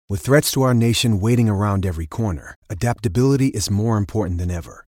With threats to our nation waiting around every corner, adaptability is more important than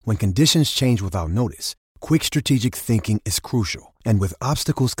ever. When conditions change without notice, quick strategic thinking is crucial. And with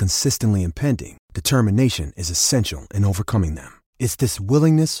obstacles consistently impending, determination is essential in overcoming them. It's this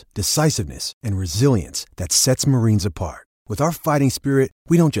willingness, decisiveness, and resilience that sets Marines apart. With our fighting spirit,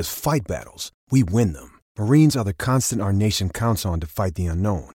 we don't just fight battles, we win them. Marines are the constant our nation counts on to fight the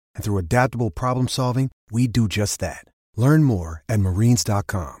unknown. And through adaptable problem solving, we do just that. Learn more at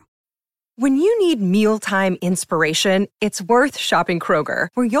marines.com. When you need mealtime inspiration, it's worth shopping Kroger,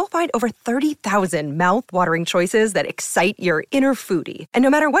 where you'll find over 30,000 mouth-watering choices that excite your inner foodie. And no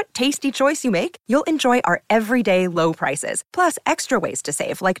matter what tasty choice you make, you'll enjoy our everyday low prices, plus extra ways to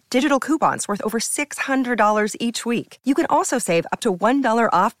save, like digital coupons worth over $600 each week. You can also save up to $1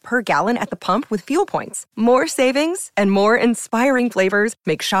 off per gallon at the pump with fuel points. More savings and more inspiring flavors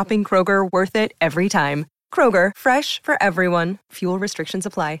make shopping Kroger worth it every time. Kroger, fresh for everyone. Fuel restrictions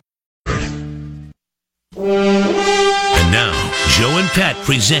apply. And now, Joe and Pat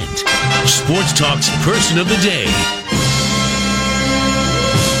present Sports Talk's Person of the Day.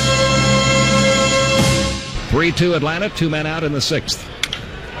 3-2 Atlanta, 2 men out in the 6th.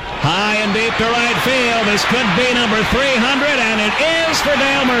 High and deep to right field. This could be number 300, and it is for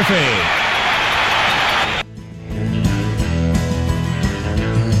Dale Murphy.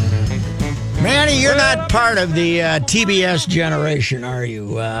 Manny, you're not part of the TBS generation, are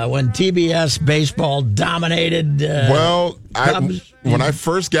you? When TBS baseball dominated when I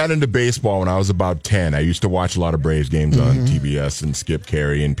first got into baseball when I was about 10, I used to watch a lot of Braves games on TBS, and Skip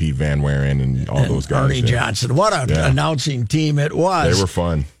Carey and Pete Van Waren and all those guys. Ernie Johnson. What an announcing team it was. They were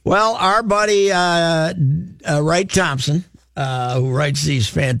fun. Well, our buddy Wright Thompson, who writes these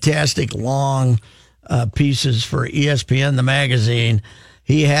fantastic long pieces for ESPN, the magazine,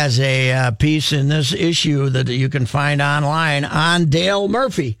 he has a piece in this issue that you can find online on Dale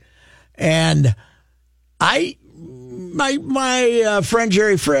Murphy. And my friend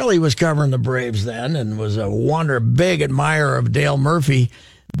Jerry Fraley was covering the Braves then and was a big admirer of Dale Murphy.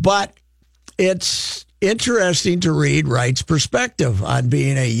 But it's interesting to read Wright's perspective on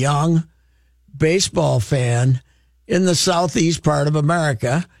being a young baseball fan in the southeast part of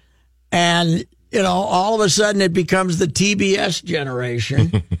America. And all of a sudden it becomes the TBS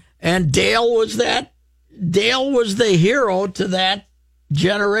generation. And Dale was the hero to that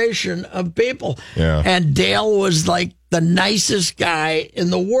generation of people. Yeah. And Dale was like the nicest guy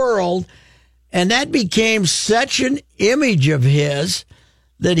in the world. And that became such an image of his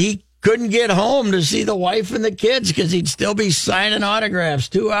that he couldn't get home to see the wife and the kids because he'd still be signing autographs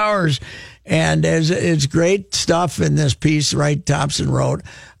 2 hours. And it's great stuff in this piece Wright Thompson wrote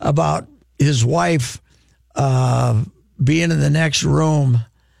about his wife being in the next room,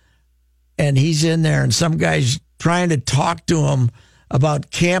 and he's in there, and some guy's trying to talk to him about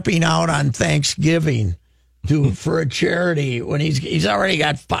camping out on Thanksgiving for a charity when he's already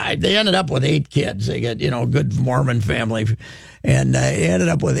got 5. They ended up with 8 kids. They got a good Mormon family, and he ended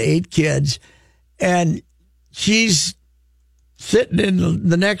up with 8 kids, and she's sitting in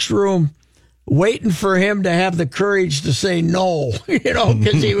the next room waiting for him to have the courage to say no,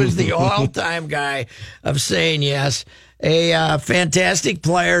 because he was the all-time guy of saying yes. A fantastic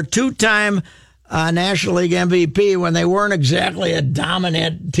player, 2-time National League MVP when they weren't exactly a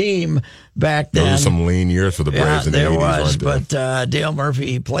dominant team back then. There was some lean years for the Braves in the 80s. There was, but Dale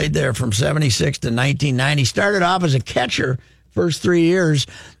Murphy played there from 76 to 1990. Started off as a catcher first 3 years.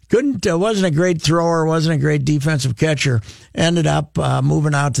 Wasn't a great thrower, wasn't a great defensive catcher. Ended up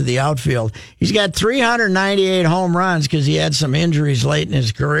moving out to the outfield. He's got 398 home runs because he had some injuries late in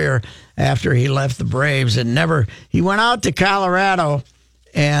his career after he left the Braves he went out to Colorado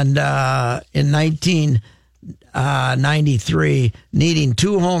and in 1993, needing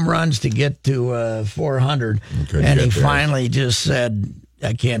 2 home runs to get to 400. And he finally just said,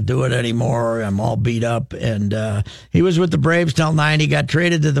 I can't do it anymore. I'm all beat up. And he was with the Braves till 90. Got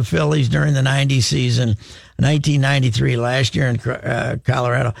traded to the Phillies during the 90 season. 1993, last year in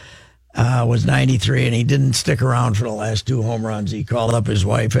Colorado, was 93, and he didn't stick around for the last 2 home runs. He called up his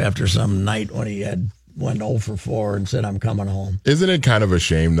wife after some night when he went 0 for 4 and said, I'm coming home. Isn't it kind of a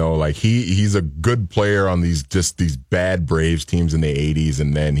shame, though? Like, he's a good player on these bad Braves teams in the 80s,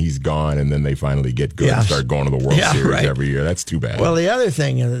 and then he's gone, and then they finally get good and start going to the World Series every year. That's too bad. Well, the other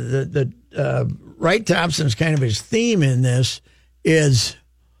thing, Wright Thompson's kind of his theme in this is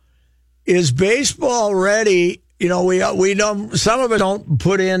baseball ready? We don't, some of it don't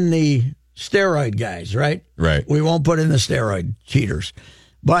put in the steroid guys, right? Right. We won't put in the steroid cheaters.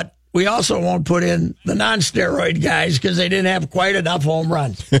 But we also won't put in the non-steroid guys because they didn't have quite enough home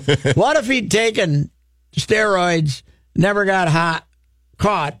runs. What if he'd taken steroids, never got hot,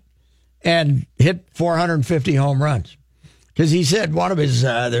 caught and hit 450 home runs. Because he said one of his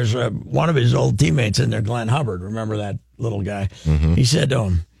one of his old teammates in there, Glenn Hubbard. Remember that little guy? Mm-hmm. He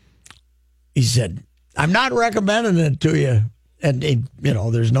said, I'm not recommending it to you. And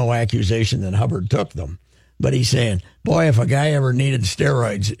there's no accusation that Hubbard took them, but he's saying, boy, if a guy ever needed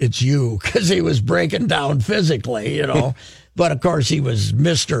steroids, it's you, because he was breaking down physically, But of course, he was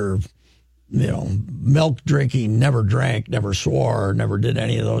Mr. Milk drinking, never drank, never swore, never did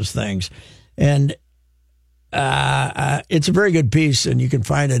any of those things, and. It's a very good piece, and you can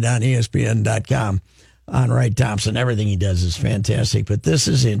find it on ESPN.com on Wright Thompson. Everything he does is fantastic. But this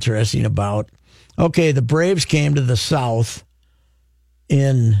is interesting about, the Braves came to the South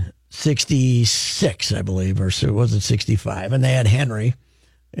in 66, I believe, or so was it 65? And they had Henry,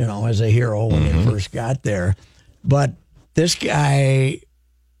 as a hero when they first got there. But this guy,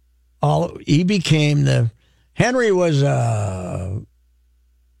 Henry was a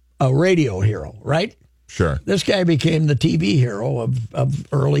radio hero, right? Sure. This guy became the TV hero of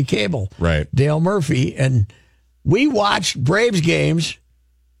early cable. Right. Dale Murphy. And we watched Braves games,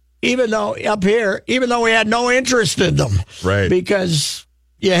 even though we had no interest in them. Right. Because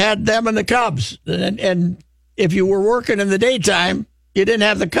you had them and the Cubs. And if you were working in the daytime, you didn't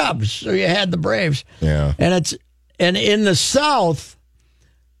have the Cubs. So you had the Braves. Yeah. And in the South,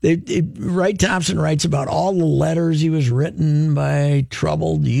 Wright Thompson writes about all the letters he was written by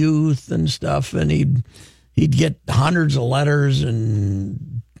troubled youth and stuff, and he'd get hundreds of letters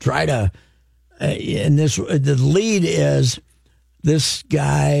and try to. And the lead is this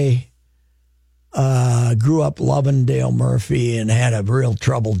guy grew up loving Dale Murphy and had a real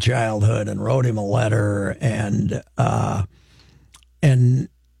troubled childhood, and wrote him a letter, and then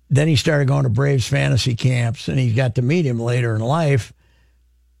he started going to Braves fantasy camps, and he got to meet him later in life.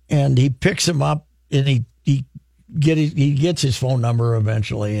 And he picks him up, and he gets his phone number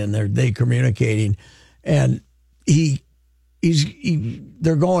eventually, and they communicating, and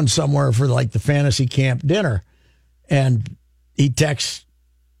they're going somewhere for like the fantasy camp dinner, and he texts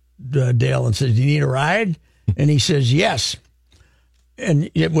Dale and says, "Do you need a ride?" And he says, "Yes,"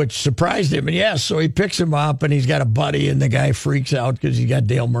 which surprised him. And yes, so he picks him up, and he's got a buddy, and the guy freaks out because he got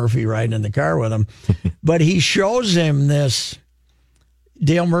Dale Murphy riding in the car with him, but he shows him this.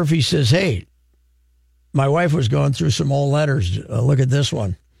 Dale Murphy says, "Hey, my wife was going through some old letters. Look at this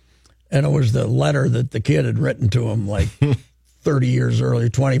one." And it was the letter that the kid had written to him like 30 years earlier,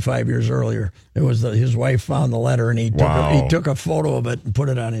 25 years earlier. It was his wife found the letter, and he took a photo of it and put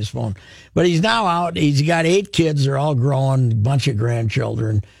it on his phone. But he's now out. He's got 8 kids. They're all grown, a bunch of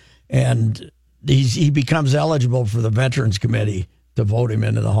grandchildren. And he becomes eligible for the Veterans Committee to vote him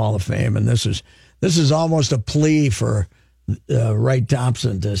into the Hall of Fame. And this is almost a plea for Wright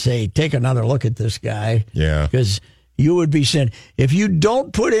Thompson to say, take another look at this guy. Yeah. Because you would be saying, if you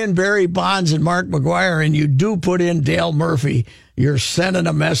don't put in Barry Bonds and Mark McGwire and you do put in Dale Murphy, you're sending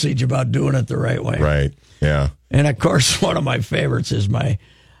a message about doing it the right way. Right. Yeah. And of course, one of my favorites is my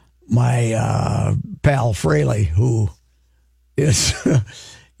pal Fraley, who is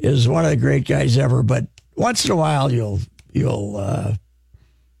one of the great guys ever. But once in a while, you'll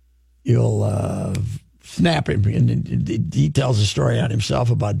snap him, and he tells a story on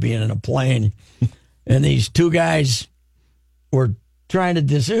himself about being in a plane, and these 2 guys were trying to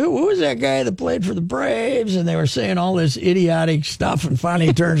who was that guy that played for the Braves, and they were saying all this idiotic stuff, and finally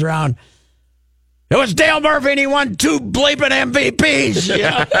he turns around, it was Dale Murphy, and he won 2 bleeping MVPs.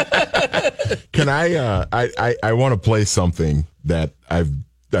 Can I want to play something that I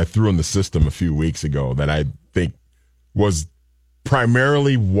threw in the system a few weeks ago that I think was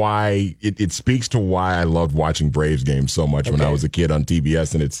primarily why it speaks to why I loved watching Braves games so much when I was a kid on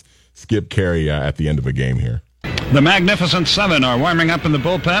TBS, and it's Skip Carey at the end of a game here. The Magnificent Seven are warming up in the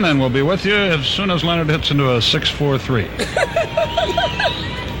bullpen, and we'll be with you as soon as Leonard hits into a 6-4-3.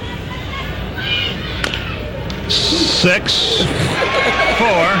 6, 4, 3.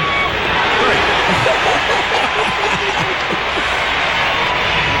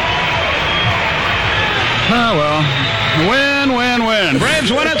 Ah, well. Win.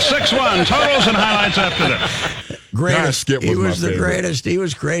 Braves win it 6-1. Totals and highlights after this. Greatest. Skip was he was the favorite. greatest. He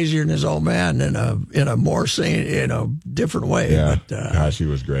was crazier than his old man in a more sane, in a different way. Yeah, but, gosh, he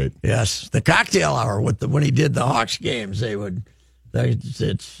was great. Yes, the cocktail hour when he did the Hawks games, it's when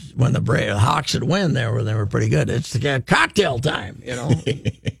the Hawks would win. They were pretty good. It's the cocktail time,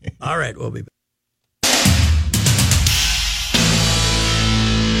 All right, we'll be back.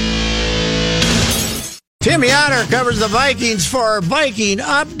 Tim Yoder covers the Vikings for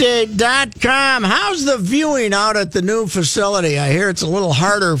VikingUpdate.com. How's the viewing out at the new facility? I hear it's a little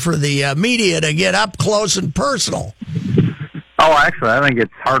harder for the media to get up close and personal. Oh, actually, I think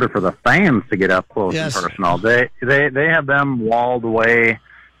it's harder for the fans to get up close and personal. They have them walled away,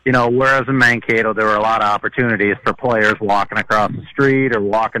 whereas in Mankato there were a lot of opportunities for players walking across the street or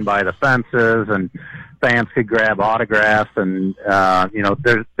walking by the fences, and fans could grab autographs, and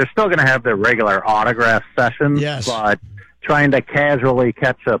they're still going to have their regular autograph sessions, but trying to casually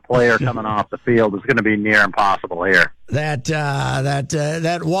catch a player coming off the field is going to be near impossible here.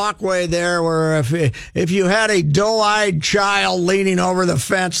 That walkway there, where if you had a doe-eyed child leaning over the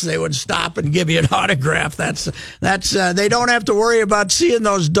fence, they would stop and give you an autograph. That's they don't have to worry about seeing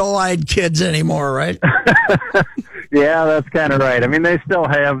those doe-eyed kids anymore, right? Yeah, that's kind of right. I mean, they still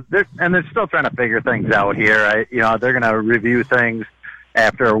have, they're still trying to figure things out here. They're going to review things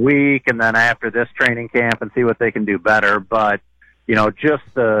after a week and then after this training camp and see what they can do better. But, just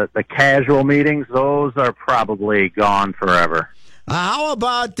the casual meetings, those are probably gone forever. How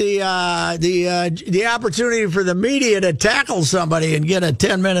about the opportunity for the media to tackle somebody and get a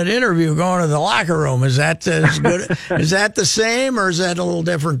 10-minute interview going to the locker room? Is that as good? Is that the same, or is that a little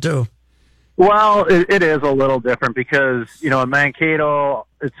different too? Well, it is a little different because, in Mankato,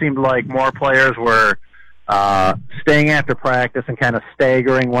 it seemed like more players were staying after practice and kind of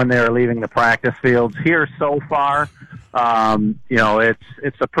staggering when they were leaving the practice fields. Here so far,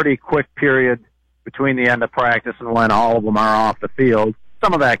 it's a pretty quick period between the end of practice and when all of them are off the field.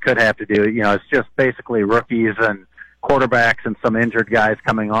 Some of that could have to do, it's just basically rookies and quarterbacks and some injured guys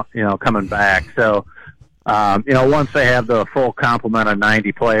coming back. So, once they have the full complement of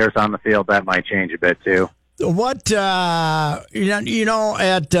 90 players on the field, that might change a bit too. What at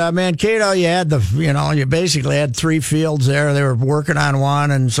Mankato, you had you basically had three fields there. They were working on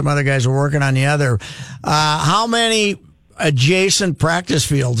one, and some other guys were working on the other. How many adjacent practice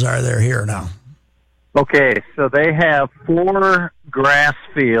fields are there here now? Okay, so they have 4 grass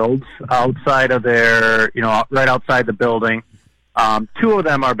fields outside of their, right outside the building. 2 of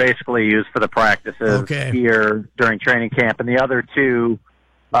them are basically used for the practices here during training camp, and the other 2.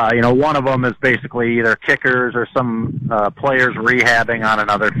 One of them is basically either kickers or some players rehabbing on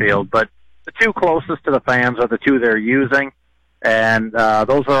another field. But the 2 closest to the fans are the 2 they're using, and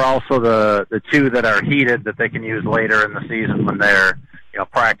those are also the 2 that are heated that they can use later in the season when they're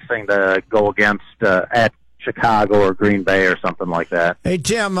practicing to go against at Chicago or Green Bay or something like that. Hey,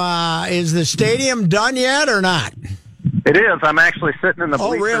 Tim, is the stadium done yet or not? It is. I'm actually sitting in the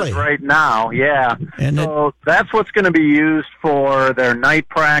bleachers right now. Yeah. And so that's what's going to be used for their night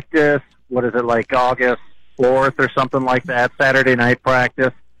practice. What is it, like August 4th or something like that, Saturday night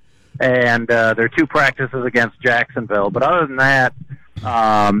practice. And their 2 practices against Jacksonville. But other than that,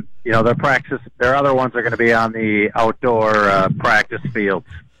 their other ones are going to be on the outdoor practice fields.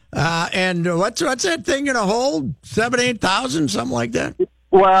 And what's that thing going to hold? 7,000-8,000, something like that?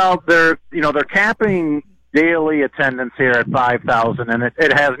 Well, they're capping daily attendance here at 5,000, and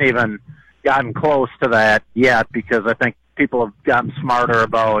it hasn't even gotten close to that yet because I think people have gotten smarter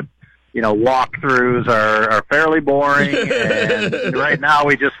about, walkthroughs are fairly boring, and right now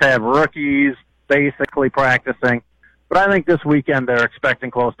we just have rookies basically practicing. But I think this weekend they're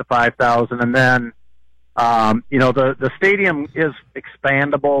expecting close to 5,000, and then, the stadium is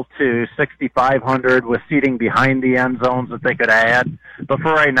expandable to 6,500 with seating behind the end zones that they could add. But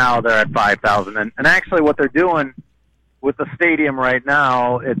for right now, they're at 5,000. And actually what they're doing with the stadium right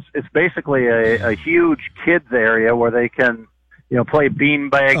now, it's basically a huge kids area where they can, play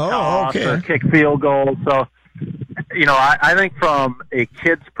beanbag toss or kick field goals. So, I think from a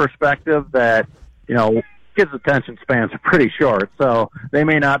kid's perspective that, kids' attention spans are pretty short, so they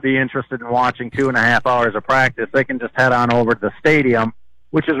may not be interested in watching 2.5 hours of practice. They can just head on over to the stadium,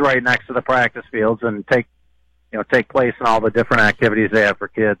 which is right next to the practice fields, and take place in all the different activities they have for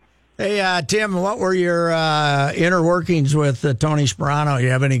kids. Hey, Tim, what were your inner workings with Tony Sparano? You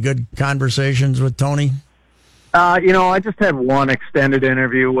have any good conversations with Tony? I just had one extended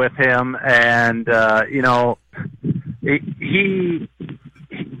interview with him, and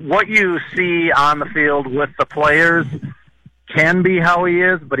what you see on the field with the players can be how he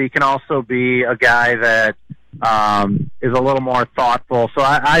is, but he can also be a guy that is a little more thoughtful. So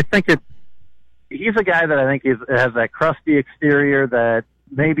I think he's a guy that I think has that crusty exterior that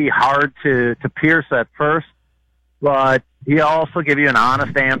may be hard to pierce at first, but he'll also give you an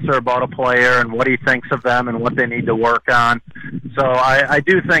honest answer about a player and what he thinks of them and what they need to work on. So I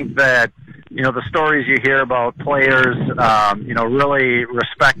do think that the stories you hear about players, really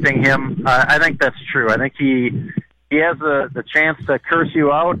respecting him, I think that's true. I think he has the chance to curse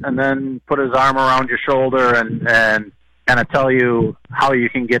you out and then put his arm around your shoulder and kind of tell you how you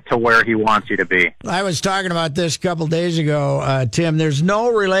can get to where he wants you to be. I was talking about this a couple days ago, Tim. There's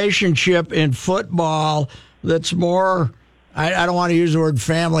no relationship in football that's more I don't want to use the word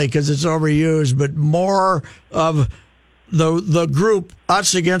family because it's overused, but more of the group,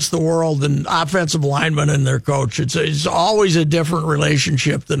 us against the world, and offensive linemen and their coach. It's always a different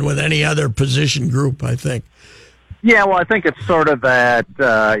relationship than with any other position group, I think. Yeah, well, I think it's sort of that,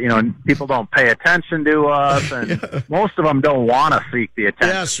 people don't pay attention to us, and most of them don't want to seek the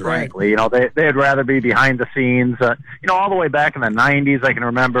attention, yes, frankly. Right. They'd rather be behind the scenes. All the way back in the 90s, I can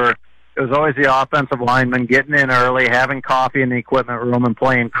remember it was always the offensive linemen getting in early, having coffee in the equipment room and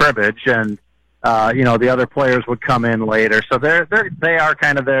playing cribbage, and, the other players would come in later. So they are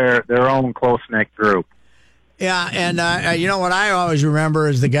kind of their own close-knit group. Yeah, and what I always remember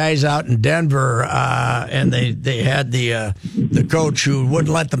is the guys out in Denver, and they had the coach who wouldn't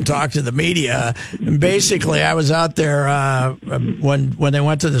let them talk to the media. And basically, I was out there when they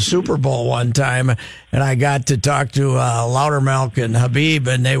went to the Super Bowl one time, and I got to talk to Loudermilk and Habib,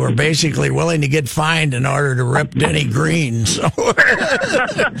 and they were basically willing to get fined in order to rip Denny Green. So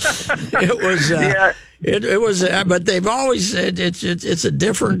it was. Yeah. It was, but they've always said it's a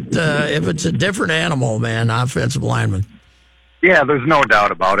different if it's a different animal, man. Offensive lineman. Yeah, there's no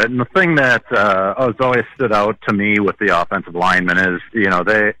doubt about it. And the thing that has always stood out to me with the offensive linemen is,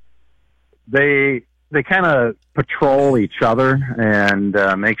 they kind of patrol each other and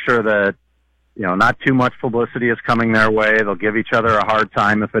make sure that not too much publicity is coming their way. They'll give each other a hard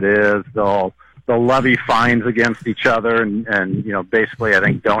time if it is. They'll levy fines against each other and basically I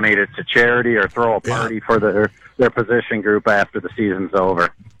think donate it to charity or throw a party for their position group after the season's over.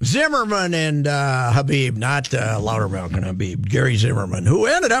 Zimmerman and Habib, not Loudermilk and Habib, Gary Zimmerman, who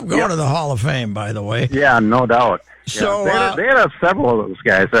ended up going to the Hall of Fame, by the way. Yeah, no doubt. So they had several of those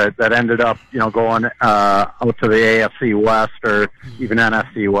guys that ended up going out to the AFC West or even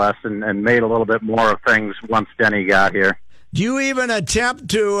NFC West and made a little bit more of things once Denny got here. Do you even attempt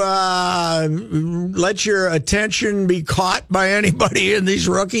to let your attention be caught by anybody in these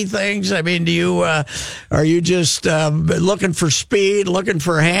rookie things? I mean, are you just looking for speed, looking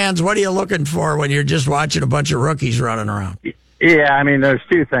for hands? What are you looking for when you're just watching a bunch of rookies running around? Yeah, I mean, there's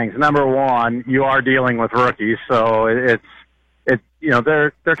two things. Number one, you are dealing with rookies, so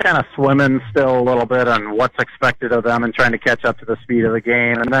they're kind of swimming still a little bit on what's expected of them and trying to catch up to the speed of the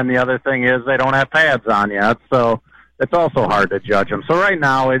game. And then the other thing is they don't have pads on yet, so it's also hard to judge them. So right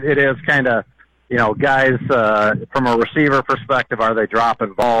now it is kind of, guys from a receiver perspective, are they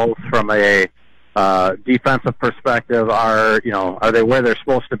dropping balls? From a defensive perspective, are they where they're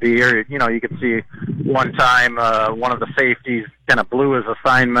supposed to be? Or, you can see one time one of the safeties kind of blew his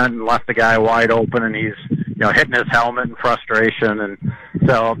assignment and left the guy wide open, and he's, hitting his helmet in frustration. And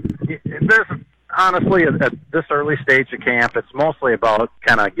so there's honestly, at this early stage of camp, it's mostly about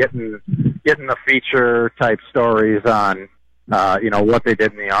kind of getting the feature type stories on, what they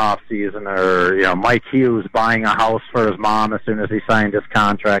did in the off season, or Mike Hughes buying a house for his mom as soon as he signed his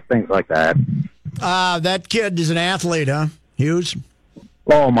contract, things like that. That kid is an athlete, huh, Hughes?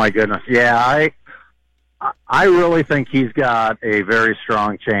 Oh my goodness, yeah. I really think he's got a very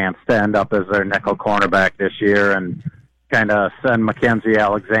strong chance to end up as their nickel cornerback this year and kind of send Mackenzie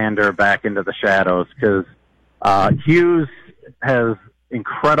Alexander back into the shadows, because Hughes has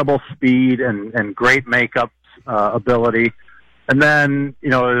incredible speed and great makeup ability. And then, it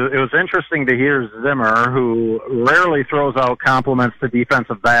was interesting to hear Zimmer, who rarely throws out compliments to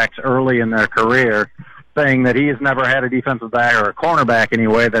defensive backs early in their career, saying that he's never had a defensive back, or a cornerback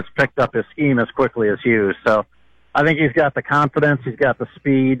anyway, that's picked up his scheme as quickly as Hughes. So I think he's got the confidence, he's got the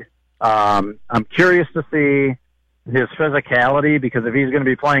speed. I'm curious to see his physicality, because if he's going to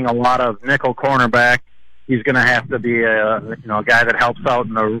be playing a lot of nickel cornerback, he's going to have to be a guy that helps out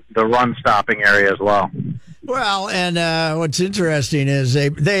in the run stopping area as well. Well, and what's interesting is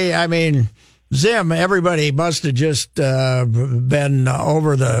Zim, everybody must have just been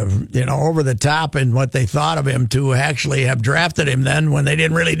over the top in what they thought of him to actually have drafted him then when they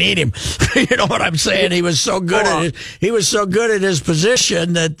didn't really need him. You know what I'm saying? He was so good at his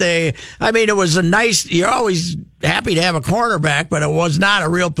position that it was you're always happy to have a cornerback, but it was not a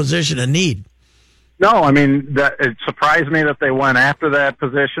real position of need. No, it surprised me that they went after that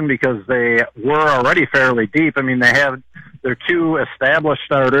position, because they were already fairly deep. They have their two established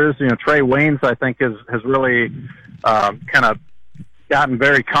starters. Trey Waynes, I think, has really kind of gotten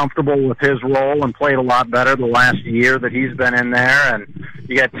very comfortable with his role and played a lot better the last year that he's been in there. And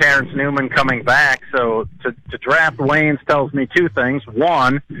you got Terrence Newman coming back. So to draft Waynes tells me two things.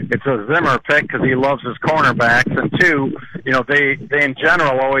 One, it's a Zimmer pick because he loves his cornerbacks. And two, they in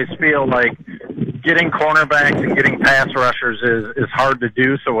general always feel like getting cornerbacks and getting pass rushers is hard to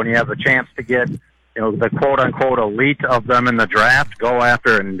do. So when you have the chance to get, the quote-unquote elite of them in the draft, go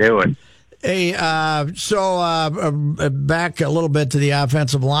after it and do it. Hey, back a little bit to the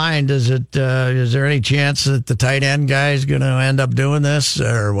offensive line. Is there any chance that the tight end guy is going to end up doing this,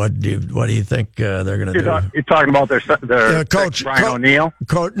 or what do you think they're going to do? You're talking about their coach Brian O'Neill?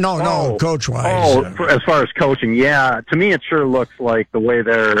 No, coach-wise. As far as coaching, yeah. To me, it sure looks like the way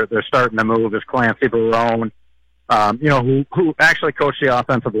they're starting to move is Clancy Barone, who actually coached the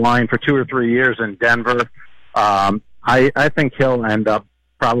offensive line for 2 or 3 years in Denver. I think he'll end up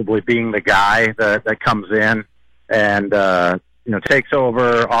probably being the guy that comes in and takes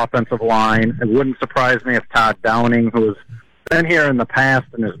over offensive line. It wouldn't surprise me if Todd Downing, who has been here in the past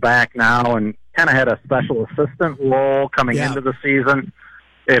and is back now and kind of had a special assistant role coming into the season,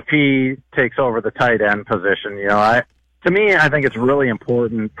 if he takes over the tight end position. To me, I think it's really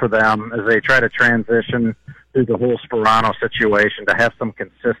important for them as they try to transition through the whole Sperano situation to have some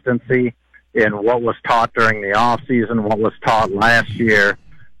consistency in what was taught during the off season, what was taught last year,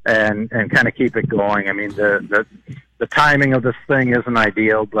 and kind of keep it going. I mean, the timing of this thing isn't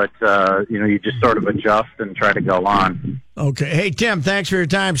ideal, but you just sort of adjust and try to go on. Okay. Hey, Tim, thanks for your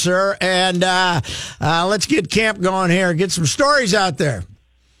time, sir. And let's get camp going here. Get some stories out there.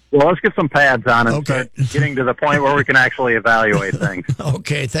 Well, let's get some pads on and start getting to the point where we can actually evaluate things.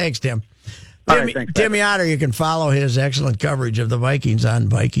 Okay. Thanks, Tim. Thanks, Timmy Otter, you can follow his excellent coverage of the Vikings on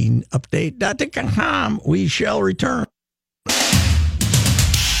VikingUpdate.com. We shall return.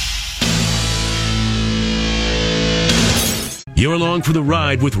 You're along for the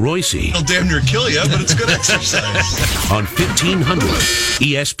ride with Royce. It'll damn near kill you, but it's good exercise. On 1500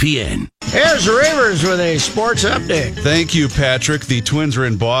 ESPN. Here's Reavers with a sports update. Thank you, Patrick. The Twins are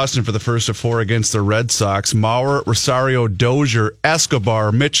in Boston for the first of 4 against the Red Sox. Maurer, Rosario, Dozier,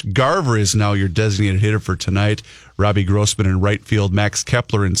 Escobar, Mitch Garver is now your designated hitter for tonight. Robbie Grossman in right field, Max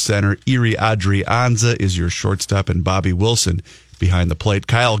Kepler in center, Iri Adrianza is your shortstop, and Bobby Wilson behind the plate.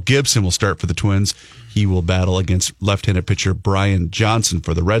 Kyle Gibson will start for the Twins. He will battle against left-handed pitcher Brian Johnson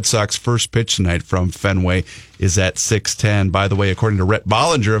for the Red Sox. First pitch tonight from Fenway is at 6:10. By the way, according to Rhett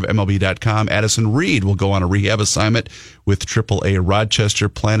Bollinger of MLB.com, Addison Reed will go on a rehab assignment with AAA Rochester.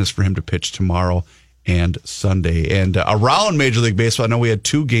 Plan is for him to pitch tomorrow and Sunday. And around Major League Baseball, I know we had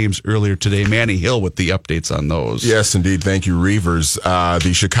 2 games earlier today. Manny Hill with the updates on those. Yes, indeed. Thank you, Reavers.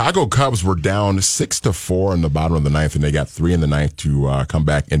 The Chicago Cubs were down 6-4 in the bottom of the ninth, and they got 3 in the ninth to come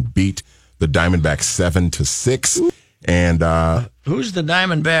back and beat the Diamondbacks 7-6. And who's the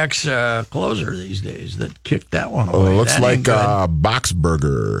Diamondbacks closer these days that kicked that one away? It looks like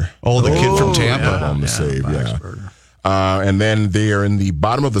Boxberger. Oh, the kid from Tampa on the save. And then they are in the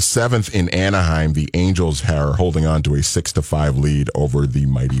bottom of the 7th in Anaheim. The Angels are holding on to a 6-5 lead over the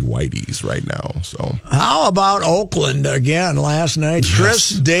mighty Whiteys right now. So, how about Oakland again last night? Yes. Chris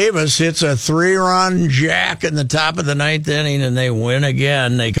Davis hits a 3-run jack in the top of the 9th inning, and they win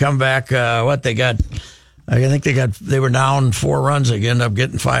again. They come back. They were down 4 runs. They ended up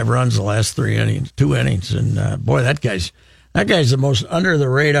getting 5 runs the last 2 innings. And boy, that guy's the most under the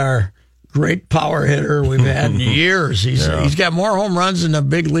radar great power hitter we've had in years. He's got more home runs in the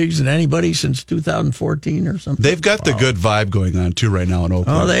big leagues than anybody since 2014 or something. They've got the good vibe going on too right now in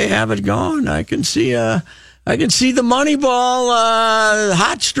Oakland. Oh, they have it going. I can see the Moneyball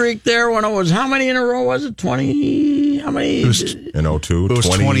hot streak there when it was, how many in a row was it? 20? How many? In 02? It was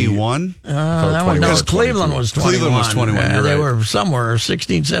 21. That one, no, Cleveland was 21. Cleveland was 21. They were somewhere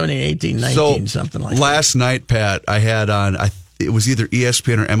 16, 17, 18, 19, something like that. Last night, Pat, I had on, it was either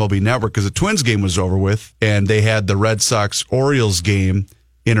ESPN or MLB Network because the Twins game was over with, and they had the Red Sox-Orioles game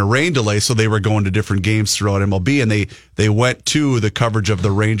in a rain delay, so they were going to different games throughout MLB, and they went to the coverage of the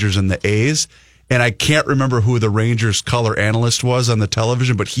Rangers and the A's, and I can't remember who the Rangers color analyst was on the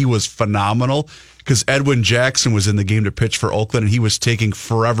television, but he was phenomenal because Edwin Jackson was in the game to pitch for Oakland, and he was taking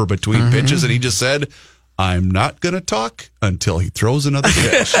forever between pitches, and he just said, I'm not going to talk until he throws another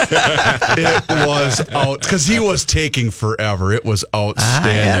pitch. It was out because he was taking forever. It was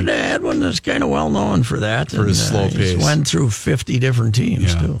outstanding. Edwin is kind of well known for that. For his slow pace. He went through 50 different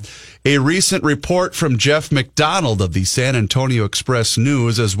teams, too. A recent report from Jeff McDonald of the San Antonio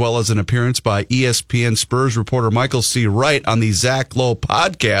Express-News, as well as an appearance by ESPN Spurs reporter Michael C. Wright on the Zach Lowe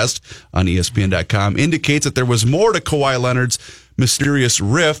podcast on ESPN.com, indicates that there was more to Kawhi Leonard's mysterious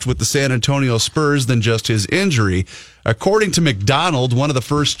rift with the San Antonio Spurs than just his injury. According to McDonald, one of the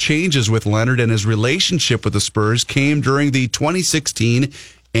first changes with Leonard and his relationship with the Spurs came during the 2016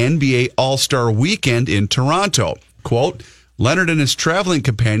 NBA All-Star Weekend in Toronto. Quote, Leonard and his traveling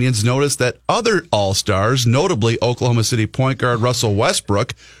companions noticed that other All-Stars, notably Oklahoma City point guard Russell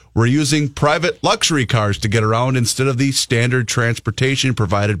Westbrook, were using private luxury cars to get around instead of the standard transportation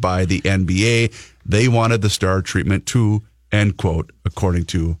provided by the NBA. They wanted the star treatment too, end quote, according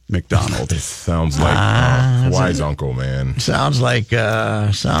to McDonald. This sounds like Kawhi's uncle, man. Sounds like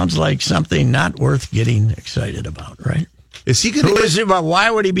something not worth getting excited about, right? Is he going to? But why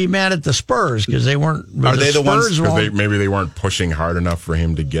would he be mad at the Spurs? Because they weren't. Are they the ones? Maybe they weren't pushing hard enough for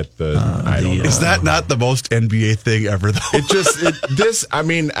him to get the. I don't know. Is that not the most NBA thing ever, though?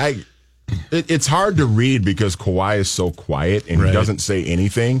 It's hard to read because Kawhi is so quiet and he doesn't say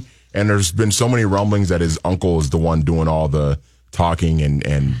anything. And there's been so many rumblings that his uncle is the one doing all the talking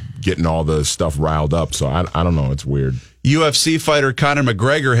and getting all the stuff riled up. So I don't know. It's weird. UFC fighter Conor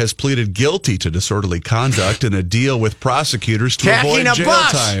McGregor has pleaded guilty to disorderly conduct in a deal with prosecutors to avoid jail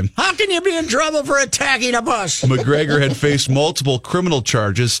time. How can you be in trouble for attacking a bus? McGregor had faced multiple criminal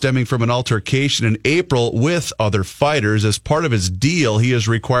charges stemming from an altercation in April with other fighters. As part of his deal, he is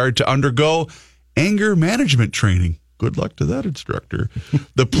required to undergo anger management training. Good luck to that instructor.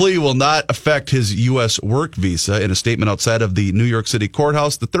 The plea will not affect his U.S. work visa. In a statement outside of the New York City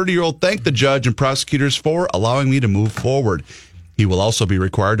courthouse, the 30-year-old thanked the judge and prosecutors for allowing me to move forward. He will also be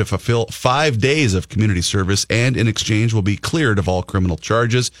required to fulfill 5 days of community service and in exchange will be cleared of all criminal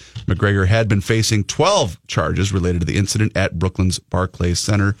charges. McGregor had been facing 12 charges related to the incident at Brooklyn's Barclays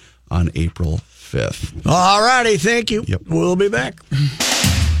Center on April 5th. All righty, thank you. Yep. We'll be back.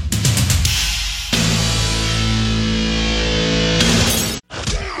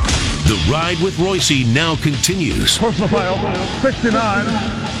 The Ride with Royce now continues. Personal foul, 69,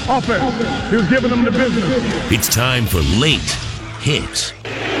 offense. He was giving them the business. It's time for late hits.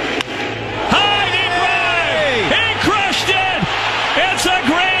 High deep drive! He crushed it! It's a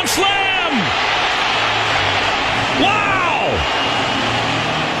grand slam! Wow!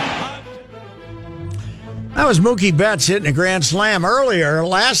 That was Mookie Betts hitting a grand slam earlier.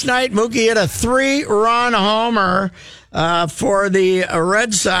 Last night, Mookie hit a 3-run homer for the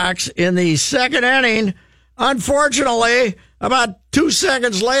Red Sox in the second inning. Unfortunately, about 2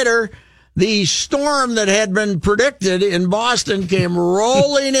 seconds later, the storm that had been predicted in Boston came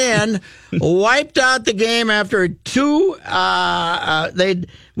rolling in, wiped out the game after they'd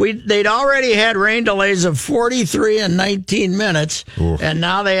already had rain delays of 43 and 19 minutes, and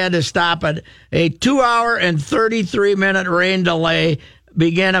now they had to stop it. A 2-hour and 33-minute rain delay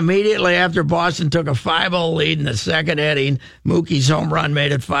began immediately after Boston took a 5-0 lead in the second inning. Mookie's home run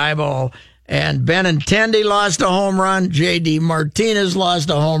made it 5-0. And Benintendi lost a home run. J.D. Martinez lost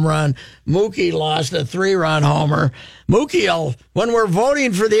a home run. Mookie lost a 3-run homer. Mookie, when we're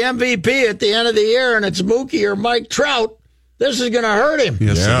voting for the MVP at the end of the year and it's Mookie or Mike Trout, this is going to hurt him.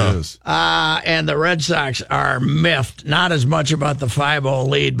 Yes, it is. And the Red Sox are miffed, not as much about the 5-0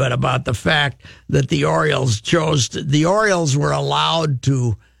 lead, but about the fact that the Orioles were allowed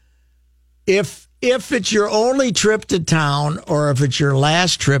to, if it's your only trip to town or if it's your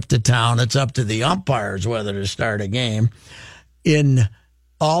last trip to town, it's up to the umpires whether to start a game. In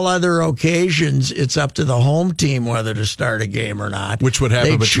all other occasions, it's up to the home team whether to start a game or not. Which would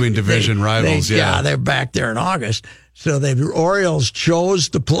happen between division rivals, yeah, they're back there in August. So the Orioles chose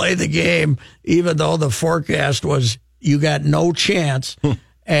to play the game, even though the forecast was you got no chance.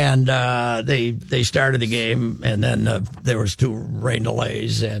 And they started the game, and then there was 2 rain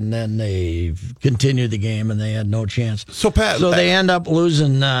delays, and then they continued the game, and they had no chance. So, Pat, they end up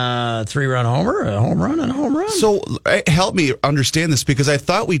losing 3-run homer, a home run, and a home run. So help me understand this, because I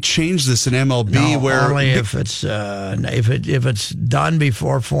thought we changed this in MLB. No, where only if it's if it's done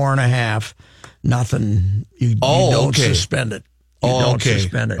before 4.5, nothing. You don't suspend it. You don't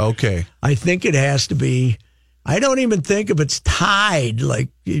suspend it. Okay. I think it has to be. I don't even think if it's tied. Like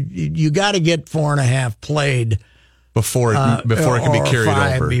you got to get 4.5 played before it can be carried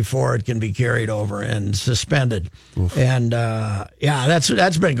 5 over. Before it can be carried over and suspended. Oof. And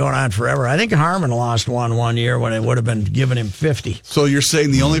that's been going on forever. I think Harmon lost one year when it would have been giving him 50. So you're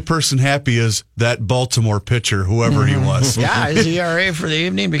saying the only person happy is that Baltimore pitcher, whoever he was. Yeah, his ERA for the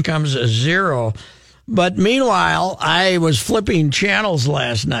evening becomes a 0. But meanwhile, I was flipping channels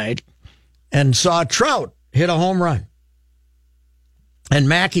last night and saw Trout hit a home run. And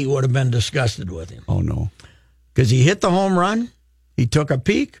Mackey would have been disgusted with him. Oh, no. Because he hit the home run, he took a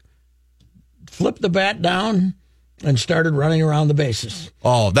peek, flipped the bat down, and started running around the bases.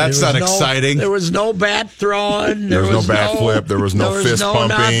 Oh, that's not exciting. There was no bat throwing. There was no bat flip. There was no fist pumping.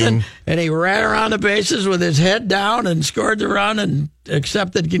 Nothing. And he ran around the bases with his head down and scored the run and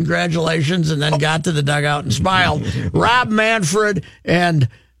accepted congratulations and then got to the dugout and smiled. Rob Manfred and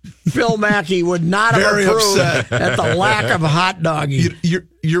Phil Mackey would not have approved at the lack of hot doggy.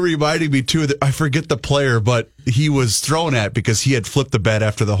 You're reminding me, too, that I forget the player, but he was thrown at because he had flipped the bat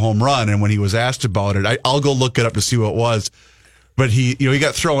after the home run, and when he was asked about it, I'll go look it up to see what it was. But he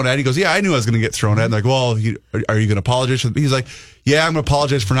got thrown at. He goes, yeah, I knew I was going to get thrown at. And like, well, are you going to apologize? He's like, yeah, I'm going to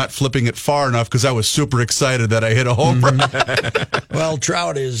apologize for not flipping it far enough because I was super excited that I hit a home run. Well,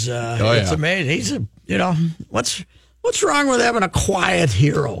 Trout is, it's amazing. He's what's wrong with having a quiet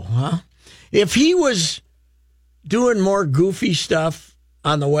hero, huh? If he was doing more goofy stuff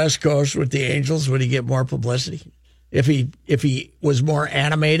on the West Coast with the Angels, would he get more publicity? If he was more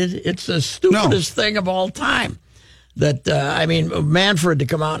animated, it's the stupidest thing of all time. That, Manfred to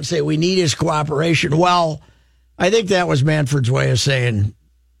come out and say, we need his cooperation. Well, I think that was Manfred's way of saying,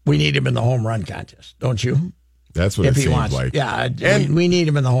 we need him in the home run contest, don't you? That's what it seems like. Yeah, we need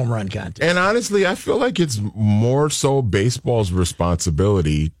him in the home run contest. And honestly, I feel like it's more so baseball's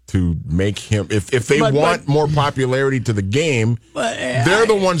responsibility to make him, if they want more popularity to the game, they're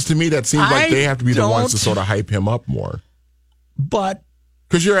the ones to me that seems like they have to be the ones to sort of hype him up more. But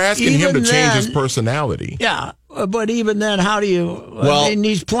because you're asking him to change his personality. Yeah, but even then, how do you? Well,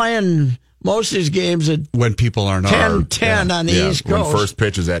 he's playing most of his games at when people aren't 10 on the East Coast. When first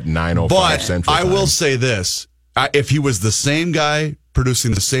pitch is at 9:05 Central Time. I will say this. If he was the same guy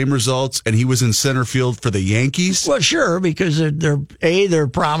producing the same results and he was in center field for the Yankees. Well, sure, because they're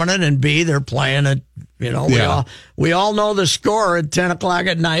prominent, and B, they're playing at, we all know the score at 10 o'clock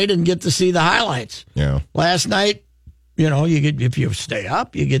at night and get to see the highlights. Yeah. Last night, if you stay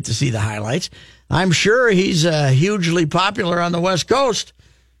up, you get to see the highlights. I'm sure he's hugely popular on the West Coast,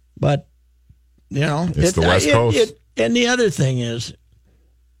 but, it's the West Coast. And the other thing is,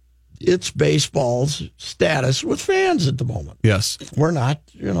 it's baseball's status with fans at the moment. Yes. We're not,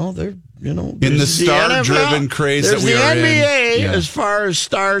 they're, in the star-driven craze that we are in. There's the NBA as far as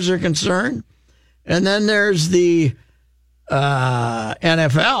stars are concerned. And then there's the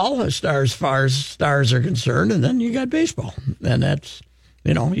NFL as far as stars are concerned. And then you got baseball. And that's,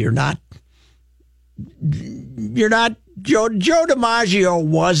 you're not Joe DiMaggio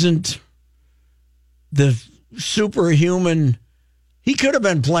wasn't the superhuman. He could have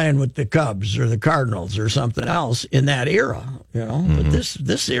been playing with the Cubs or the Cardinals or something else in that era, But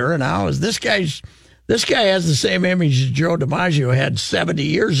this era now is this guy has the same image as Joe DiMaggio had 70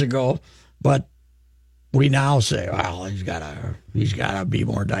 years ago, but we now say, well, he's got to be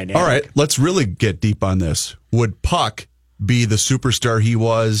more dynamic. All right, let's really get deep on this. Would Puck be the superstar he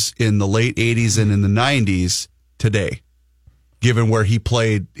was in the late 80s and in the 90s today, given where he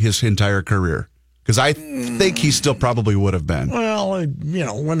played his entire career? Because I think he still probably would have been. Well,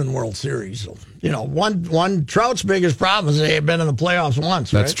 winning World Series. One Trout's biggest problem is they have been in the playoffs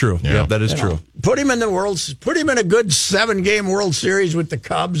once. That's true. Yeah, that is true. Put him in a good 7-game World Series with the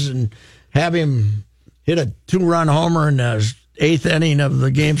Cubs and have him hit a 2-run homer in the 8th inning of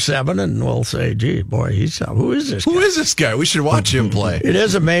the Game 7, and we'll say, gee, boy, who is this guy? Who is this guy? We should watch him play. It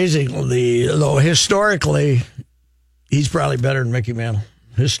is amazing. Though historically, he's probably better than Mickey Mantle.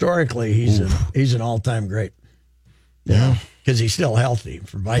 Historically, he's an all-time great. Yeah, because he's still healthy.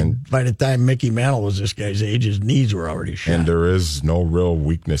 By the time Mickey Mantle was this guy's age, his knees were already shot. And there is no real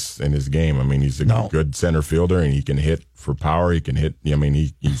weakness in his game. I mean, he's a good center fielder, and he can hit for power. He can hit. I mean,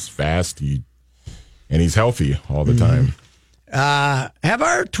 he's fast. And he's healthy all the time. Have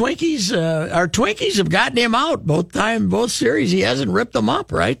our Twinkies have gotten him out both series. He hasn't ripped them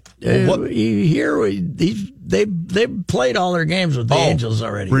up, right? They played all their games with the Angels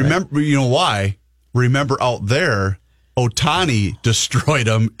already. Remember, right? You know why? Remember out there, Ohtani destroyed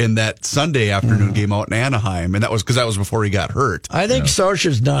him in that Sunday afternoon game out in Anaheim, and that was before he got hurt. I think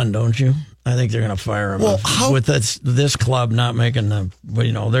Socha's done, don't you? I think they're going to fire him with this club not making they're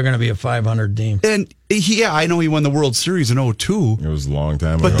going to be a 500 team. And I know he won the World Series in 2002. It was a long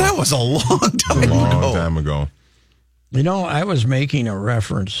time ago. But that was a long time ago. I was making a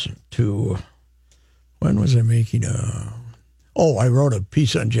reference to, when was I making I wrote a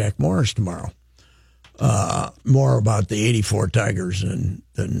piece on Jack Morris tomorrow. More about the 84 Tigers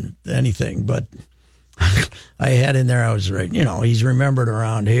than anything. But I had in there, I was right, he's remembered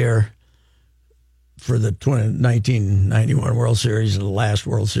around here for the 1991 World Series and the last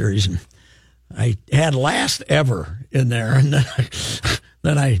World Series. And I had last ever in there, and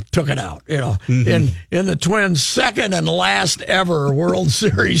then I took it out. In the Twins' second and last ever World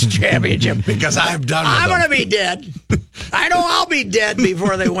Series championship. Because I'm done with I'm going to be dead. I know I'll be dead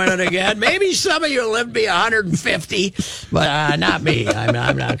before they win it again. Maybe some of you live to be 150, but not me. I'm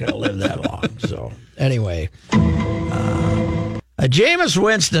not going to live that long. So anyway, Jameis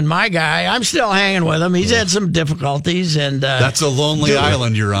Winston, my guy, I'm still hanging with him. He's had some difficulties, and that's a lonely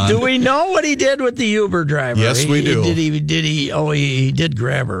island you're on. Do we know what he did with the Uber driver? Yes, we do. Did he? Oh, he did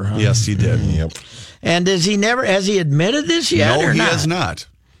grab her. Huh? Yes, he did. Yep. And has he admitted this yet? No, or he not? has not.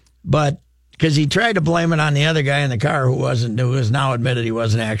 But because he tried to blame it on the other guy in the car who has now admitted he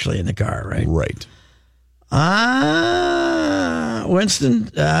wasn't actually in the car, right? Right.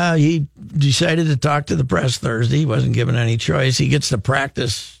 Winston, he decided to talk to the press Thursday. He wasn't given any choice. He gets to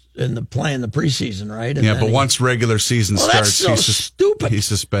practice playing the preseason, right? And but once regular season starts, that's so stupid. He's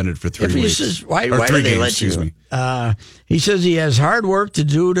suspended for 3 weeks. Says, why do they games, let you? Excuse me. He says he has hard work to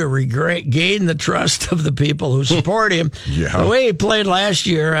do to gain the trust of the people who support him. Yeah. The way he played last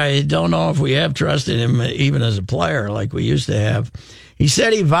year, I don't know if we have trust in him even as a player like we used to have. He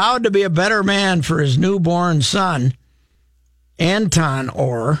said he vowed to be a better man for his newborn son, Anton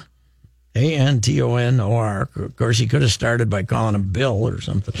Orr, Antonor. Of course, he could have started by calling him Bill or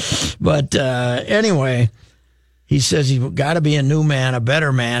something. But anyway, he says he's got to be a new man, a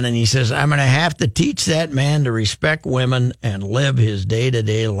better man. And he says, I'm going to have to teach that man to respect women and live his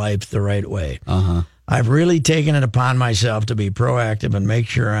day-to-day life the right way. I've really taken it upon myself to be proactive and make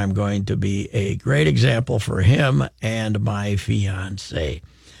sure I'm going to be a great example for him and my fiancée.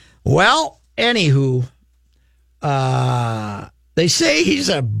 Well, anywho, they say he's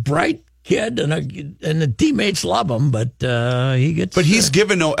a bright kid and the teammates love him, but he gets. But he's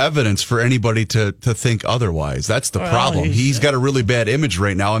given no evidence for anybody to think otherwise. That's the problem. He's got a really bad image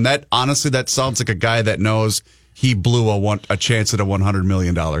right now, and that honestly, that sounds like a guy that knows he blew a chance at a $100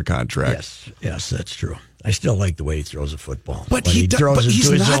 million contract. Yes, that's true. I still like the way he throws a football, but he's not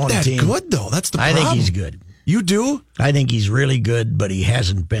that good though. That's the problem. I think he's good. You do? I think he's really good, but he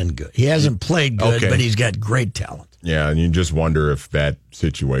hasn't been good. He hasn't played good, but he's got great talent. Yeah, and you just wonder if that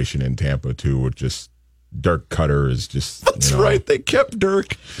situation in Tampa, too, with just Dirk Cutter is just... That's right. They kept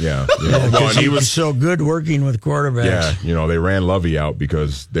Dirk. Yeah. Well, he was so good working with quarterbacks. Yeah, they ran Lovey out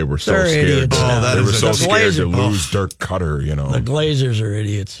because they were so scared. Idiots. They were so scared to lose Dirk Cutter, The Glazers are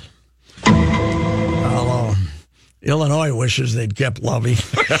idiots. Although Illinois wishes they'd kept Lovey.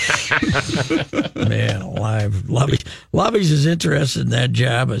 Man alive. Lovey's as interested in that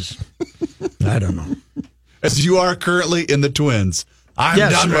job as... I don't know. As you are currently in the Twins. I'm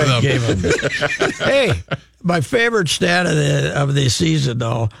done with them. Hey, my favorite stat of the season,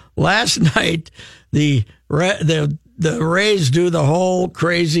 though, last night the Rays do the whole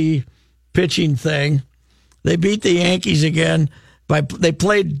crazy pitching thing. They beat the Yankees again. They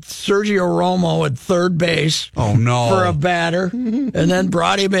played Sergio Romo at third base for a batter and then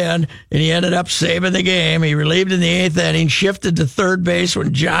brought him in, and he ended up saving the game. He relieved in the 8th inning, shifted to third base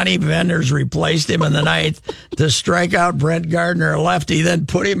when Johnny Venders replaced him in the 9th to strike out Brent Gardner, a lefty, then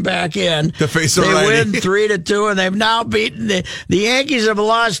put him back in. To face a righty. They win 3-2, and they've now beaten the Yankees have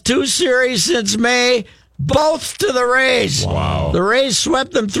lost 2 series since May, both to the Rays. Wow. The Rays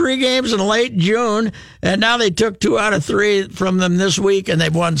swept them 3 games in late June, and now they took 2 out of 3 from them this week, and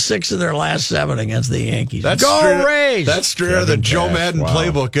they've won 6 of their last 7 against the Yankees. Go Rays! That's straight out of the Joe Madden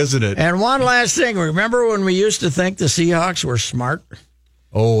playbook, isn't it? And one last thing. Remember when we used to think the Seahawks were smart?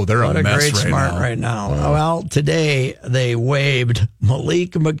 Oh, they're a mess right now. Well, today they waived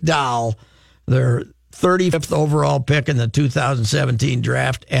Malik McDowell, their 35th overall pick in the 2017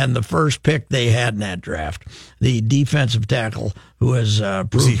 draft, and the first pick they had in that draft, the defensive tackle who has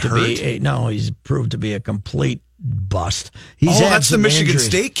proved to be a complete bust. That's the Michigan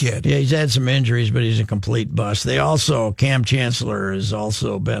State kid. Yeah, he's had some injuries, but he's a complete bust. Cam Chancellor has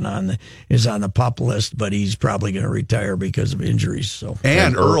also been on the PUP list, but he's probably going to retire because of injuries. So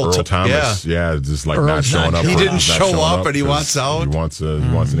and Earl Thomas, just like not showing up. He didn't show up, and he wants out. He wants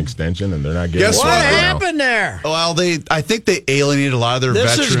an extension, and they're not getting. What happened there? Well, I think they alienated a lot of their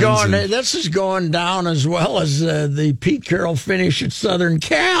veterans. This is going down as well as the Pete Carroll finish at Southern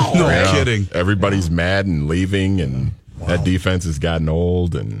Cal. No kidding. Everybody's mad and leaving. And that defense has gotten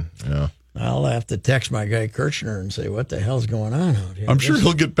old, and I'll have to text my guy Kirchner and say, what the hell's going on out here? I'm sure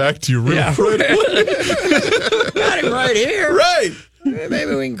he'll get back to you real quick. Got him right here. Right.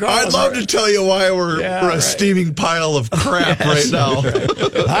 Maybe we can call I'd love to tell you why we're a steaming pile of crap right now.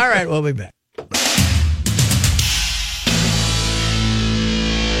 All right, we'll be back.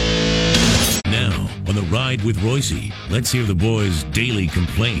 Now, on the Ride with Royce, let's hear the boys' daily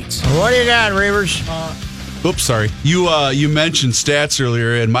complaints. What do you got, Reavers? Oops, sorry. You mentioned stats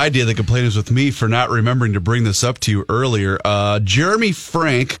earlier, and my daily complaint is with me for not remembering to bring this up to you earlier. Jeremy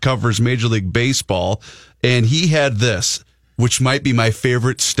Frank covers Major League Baseball, and he had this, which might be my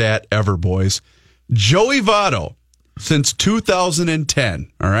favorite stat ever, boys. Joey Votto, since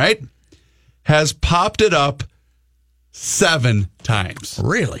 2010, all right, has popped it up 7 times.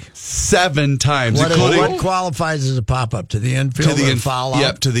 Really? 7 times. What qualifies as a pop-up? To the infield or foul-out?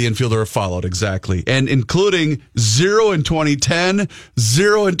 Yep, to the infield or a foul-out, exactly. And including 0 in 2010,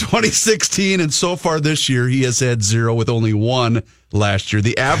 0 in 2016, and so far this year he has had 0 with only 1 last year.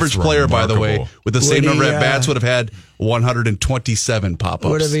 The average player, by the way, with the same number of at-bats would have had 127 pop-ups.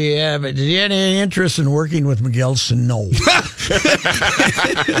 Would have he, did he have any interest in working with Miguel Sano?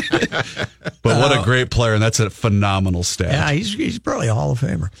 But what a great player, and that's a phenomenal stat. Yeah, he's probably a Hall of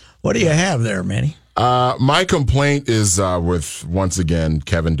Famer. What do you have there, Manny? My complaint is with, once again,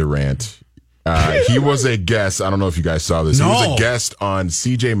 Kevin Durant. He was a guest. I don't know if you guys saw this. No. He was a guest on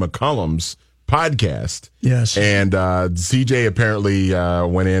C.J. McCollum's podcast. Yes. And CJ apparently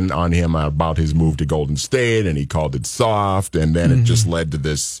went in on him about his move to Golden State, and he called it soft, and then it just led to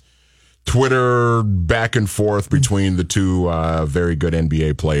this Twitter back and forth between the two very good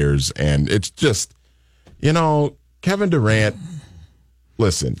NBA players. And it's just, Kevin Durant,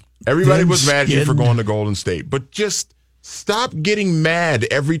 listen, everybody was mad at you for going to Golden State, but just stop getting mad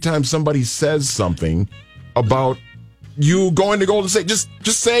every time somebody says something about you going to Golden State. Just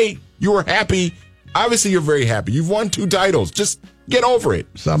say you were happy. Obviously, you're very happy. You've won 2 titles. Just get over it.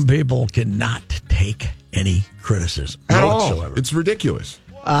 Some people cannot take any criticism At whatsoever. all. It's ridiculous.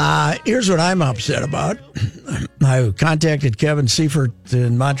 Here's what I'm upset about. I contacted Kevin Seifert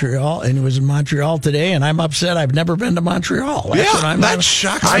in Montreal, and he was in Montreal today, and I'm upset I've never been to Montreal. That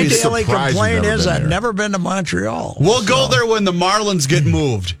shocks My me. daily complaint is I've there. never been to Montreal. We'll go there when the Marlins get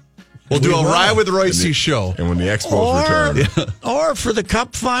moved. We'll do a Rye with Royce show. And when the Expos return. Or for the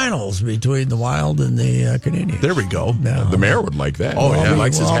Cup Finals between the Wild and the Canadians. There we go. No. The mayor would like that. Oh, yeah. He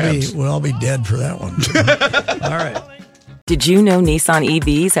likes his Habs. We'll all be dead for that one. All right. Did you know Nissan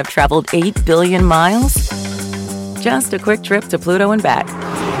EVs have traveled 8 billion miles? Just a quick trip to Pluto and back.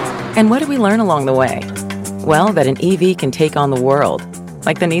 And what did we learn along the way? Well, that an EV can take on the world,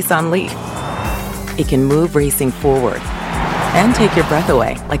 like the Nissan Leaf. It can move racing forward and take your breath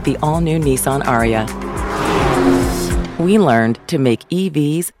away, like the all-new Nissan Ariya. We learned to make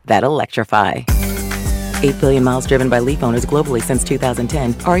EVs that electrify. 8 billion miles driven by Leaf owners globally since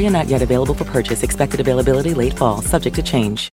 2010. Ariya not yet available for purchase. Expected availability late fall, subject to change.